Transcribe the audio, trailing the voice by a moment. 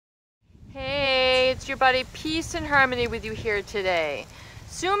your buddy. Peace and harmony with you here today.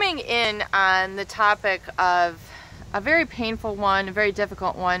 Zooming in on the topic of a very painful one, a very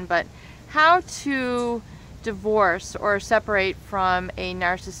difficult one, but how to divorce or separate from a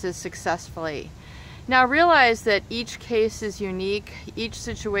narcissist successfully. Now realize that each case is unique, each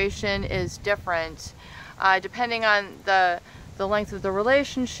situation is different, depending on the length of the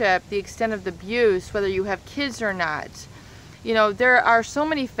relationship, the extent of the abuse, whether you have kids or not. You know, there are so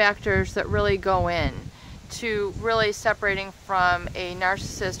many factors that really go in to really separating from a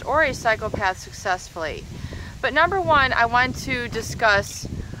narcissist or a psychopath successfully. But number one, I want to discuss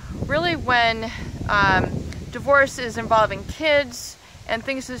really when divorce is involving kids and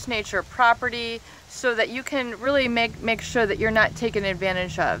things of this nature, property, so that you can really make sure that you're not taken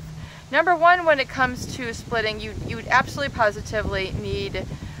advantage of. Number one, when it comes to splitting, you would absolutely positively need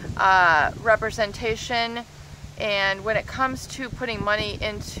representation. And when it comes to putting money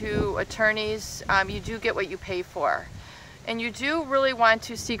into attorneys, you do get what you pay for. And you do really want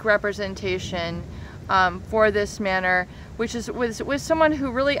to seek representation for this manner, which is with someone who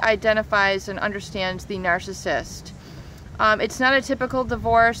really identifies and understands the narcissist. It's not a typical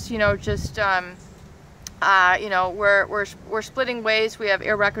divorce, you know, just, you know, we're splitting ways, we have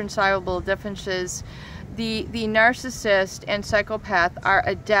irreconcilable differences. The narcissist and psychopath are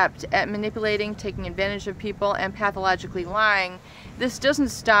adept at manipulating, taking advantage of people, and pathologically lying. This doesn't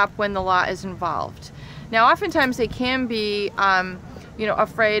stop when the law is involved. Now, oftentimes they can be, you know,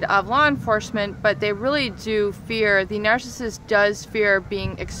 afraid of law enforcement, but they really do fear, the narcissist does fear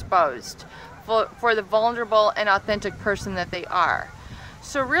being exposed for the vulnerable and authentic person that they are.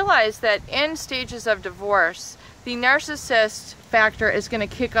 So realize that in stages of divorce, the narcissist factor is going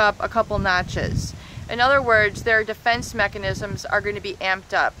to kick up a couple notches. In other words, their defense mechanisms are going to be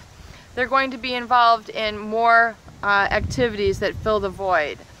amped up. They're going to be involved in more activities that fill the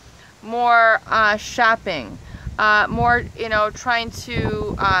void, more shopping, more, you know, trying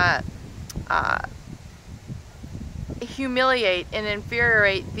to humiliate and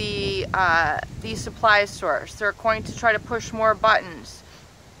infuriate the supply source. They're going to try to push more buttons.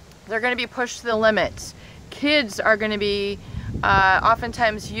 They're going to be pushed to the limits. Kids are going to be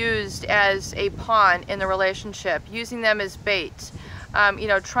oftentimes used as a pawn in the relationship, using them as bait, you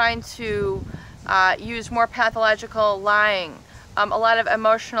know, trying to use more pathological lying, a lot of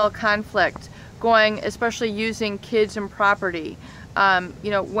emotional conflict going, especially using kids and property.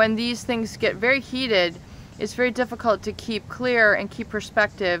 You know, when these things get very heated, it's very difficult to keep clear and keep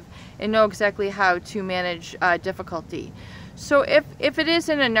perspective and know exactly how to manage difficulty. So if it is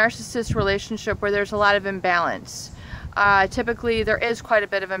in a narcissist relationship where there's a lot of imbalance, typically there is quite a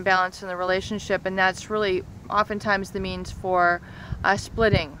bit of imbalance in the relationship, and that's really oftentimes the means for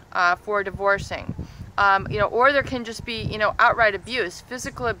splitting, for divorcing. You know, or there can just be, you know, outright abuse,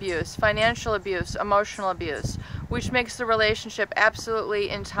 physical abuse, financial abuse, emotional abuse, which makes the relationship absolutely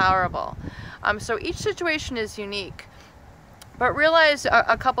intolerable. So each situation is unique. But realize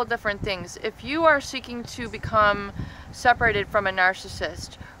a couple different things. If you are seeking to become separated from a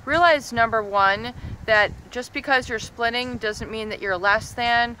narcissist, realize number one, that just because you're splitting doesn't mean that you're less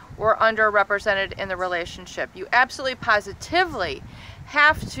than or underrepresented in the relationship. You absolutely positively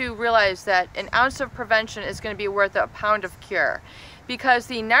have to realize that an ounce of prevention is going to be worth a pound of cure, because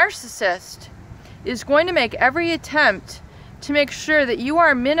the narcissist is going to make every attempt to make sure that you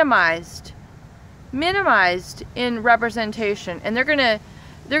are minimized in representation, and they're going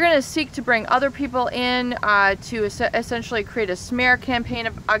to seek to bring other people in to essentially create a smear campaign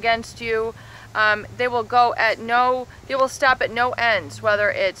against you. They will stop at no ends, whether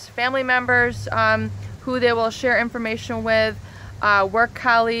it's family members who they will share information with, work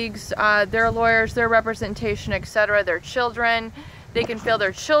colleagues, their lawyers, their representation, etc., their children. They can fill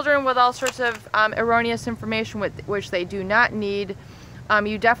their children with all sorts of erroneous information which they do not need.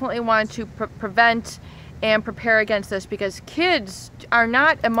 You definitely want to prevent and prepare against this, because kids are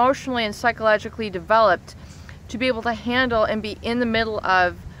not emotionally and psychologically developed to be able to handle and be in the middle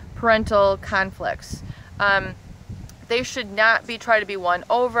of parental conflicts. They should not be trying to be won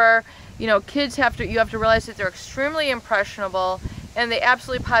over. You know, kids you have to realize that they're extremely impressionable, and they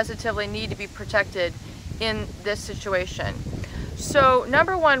absolutely positively need to be protected in this situation. So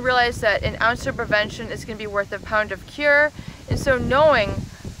number one, realize that an ounce of prevention is going to be worth a pound of cure. And so knowing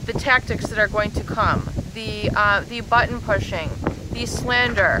the tactics that are going to come, the button pushing, the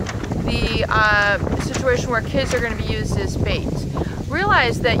slander, the situation where kids are going to be used as bait,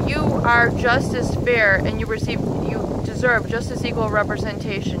 realize that you are just as fair and you deserve just as equal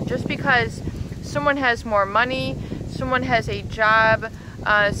representation. Just because someone has more money, someone has a job,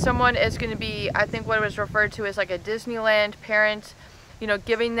 someone is going to be, I think what was referred to as like a Disneyland parent, you know,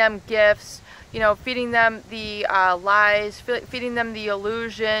 giving them gifts, you know, feeding them the lies, feeding them the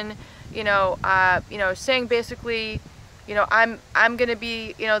illusion, you know, saying basically, you know, I'm going to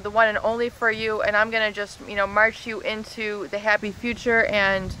be, you know, the one and only for you, and I'm going to just, you know, march you into the happy future,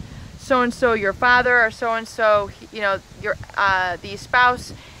 and so your father, or so, you know, your the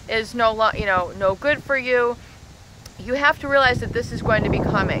spouse is no good for you. You have to realize that this is going to be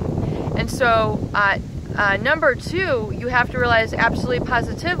coming. And so number two, you have to realize absolutely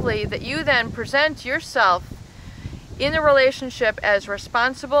positively that you then present yourself in the relationship as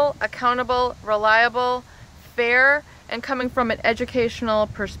responsible, accountable, reliable, fair, and coming from an educational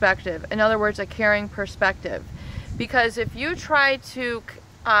perspective. In other words, a caring perspective. Because if you try to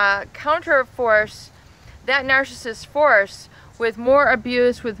counterforce that narcissist force with more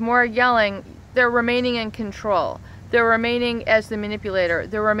abuse, with more yelling, they're remaining in control. They're remaining as the manipulator.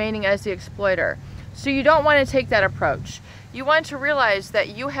 They're remaining as the exploiter. So you don't want to take that approach. You want to realize that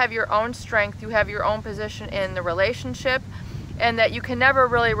you have your own strength, you have your own position in the relationship, and that you can never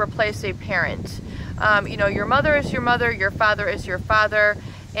really replace a parent. You know, your mother is your mother, your father is your father,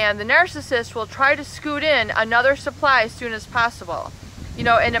 and the narcissist will try to scoot in another supply as soon as possible. You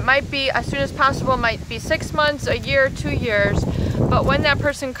know, and it might be as soon as possible, might be 6 months, a year, 2 years, but when that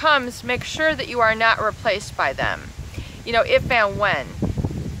person comes, make sure that you are not replaced by them. You know, if and when.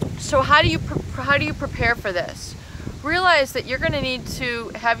 So how do you prepare for this? Realize that you're going to need to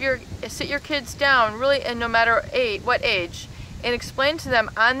have sit your kids down, really, and no matter what age, and explain to them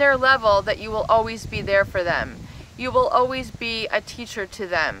on their level that you will always be there for them. You will always be a teacher to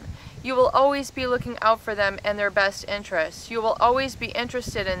them. You will always be looking out for them and their best interests. You will always be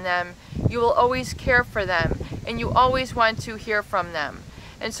interested in them. You will always care for them, and you always want to hear from them.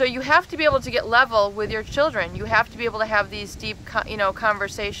 And so you have to be able to get level with your children. You have to be able to have these deep, you know,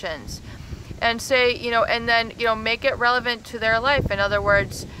 conversations, and say, you know, and then, you know, make it relevant to their life. In other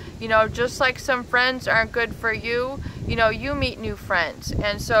words, you know, just like some friends aren't good for you, you know, you meet new friends.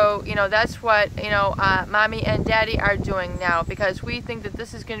 And so, you know, that's what, you know, mommy and daddy are doing now, because we think that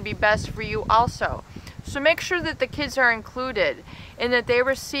this is going to be best for you also. So make sure that the kids are included and that they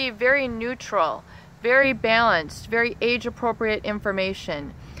receive very neutral, very balanced, very age-appropriate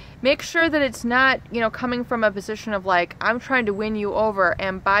information. Make sure that it's not, you know, coming from a position of like, I'm trying to win you over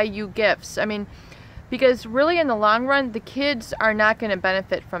and buy you gifts. I mean, because really in the long run, the kids are not going to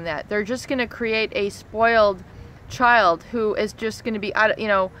benefit from that. They're just going to create a spoiled child who is just going to be out, you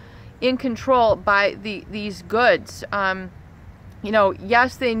know, in control by these goods. You know,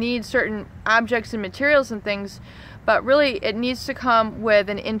 yes, they need certain objects and materials and things, but really it needs to come with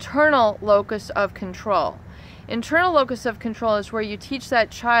an internal locus of control. Internal locus of control is where you teach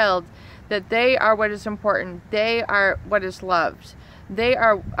that child that they are what is important, they are what is loved, they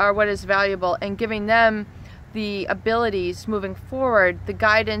are what is valuable, and giving them the abilities moving forward, the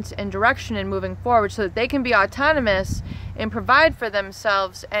guidance and direction in moving forward, so that they can be autonomous and provide for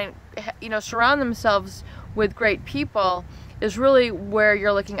themselves and, you know, surround themselves with great people, is really where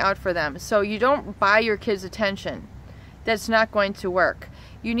you're looking out for them. So you don't buy your kids attention. That's not going to work.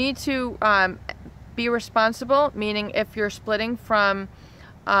 You need to be responsible, meaning if you're splitting from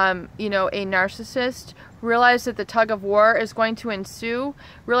you know, a narcissist, realize that the tug of war is going to ensue.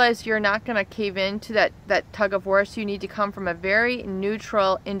 Realize you're not going to cave into that tug of war, so you need to come from a very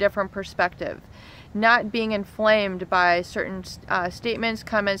neutral, indifferent perspective, not being inflamed by certain statements,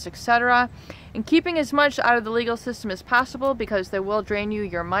 comments, etc., and keeping as much out of the legal system as possible, because they will drain you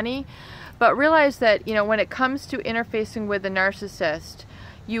your money. But realize that, you know, when it comes to interfacing with a narcissist,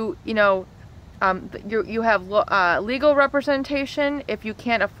 you have legal representation. If you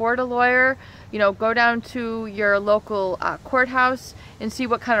can't afford a lawyer, you know, go down to your local courthouse and see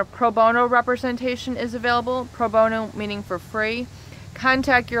what kind of pro bono representation is available. Pro bono meaning for free.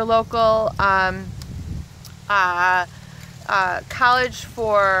 Contact your local college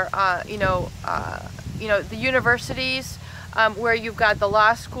for the universities where you've got the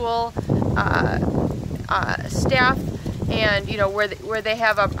law school staff, and you know where they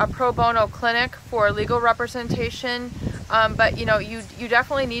have a pro bono clinic for legal representation. But you know, you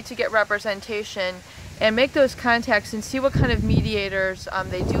definitely need to get representation and make those contacts and see what kind of mediators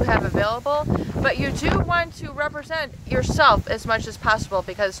they do have available. But you do want to represent yourself as much as possible,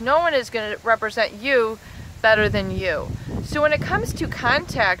 because no one is going to represent you better than you. So when it comes to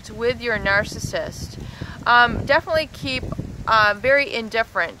contact with your narcissist, definitely keep very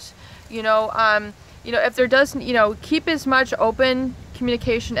indifferent. If there doesn't, keep as much open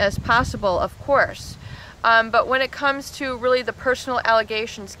communication as possible, of course. But when it comes to really the personal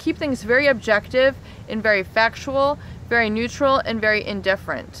allegations, keep things very objective and very factual, very neutral, and very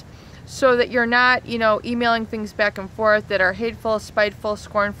indifferent. so that you're not, you know, emailing things back and forth that are hateful, spiteful,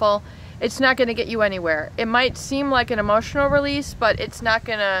 scornful. It's not going to get you anywhere. It might seem like an emotional release, but it's not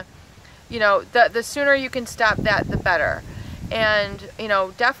going to, you know, the sooner you can stop that, the better. And, you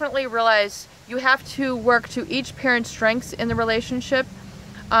know, definitely realize you have to work to each parent's strengths in the relationship.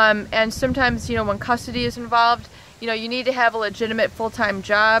 And sometimes, you know, when custody is involved, you know, you need to have a legitimate full-time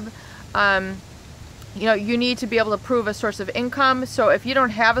job. You know, you need to be able to prove a source of income. So if you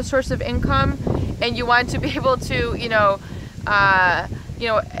don't have a source of income and you want to be able to, you know,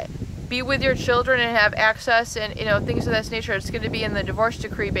 be with your children and have access and, you know, things of this nature, it's going to be in the divorce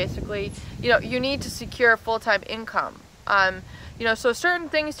decree basically, you know, you need to secure full-time income. You know, so certain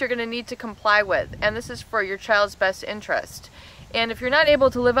things you're going to need to comply with, and this is for your child's best interest. And if you're not able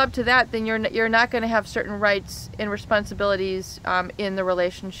to live up to that, then you're not going to have certain rights and responsibilities in the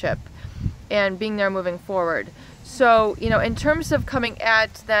relationship and being there moving forward. So, you know, in terms of coming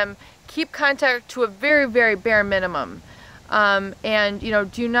at them, keep contact to a very, very bare minimum. And, you know,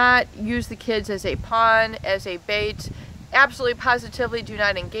 do not use the kids as a pawn, as a bait. Absolutely, positively do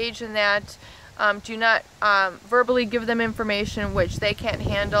not engage in that. Do not verbally give them information which they can't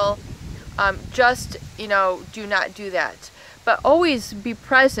handle. Just, you know, do not do that. But always be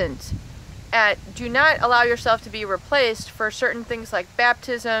present. Do not allow yourself to be replaced for certain things like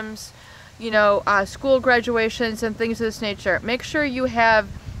baptisms, you know, school graduations and things of this nature. Make sure you have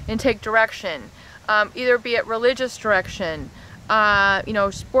and take direction, either be it religious direction, you know,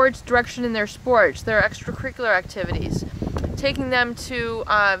 sports direction in their sports, their extracurricular activities, taking them to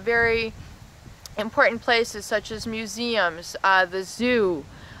very important places such as museums, the zoo,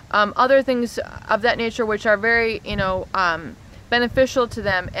 other things of that nature which are very, you know, beneficial to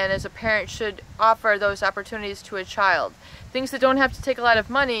them, and as a parent should offer those opportunities to a child. Things that don't have to take a lot of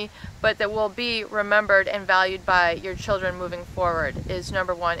money, but that will be remembered and valued by your children moving forward is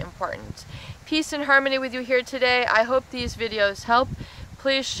number one important. Peace and harmony with you here today. I hope these videos help.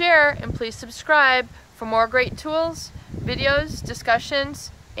 Please share and please subscribe for more great tools, videos,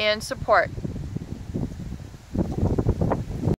 discussions, and support.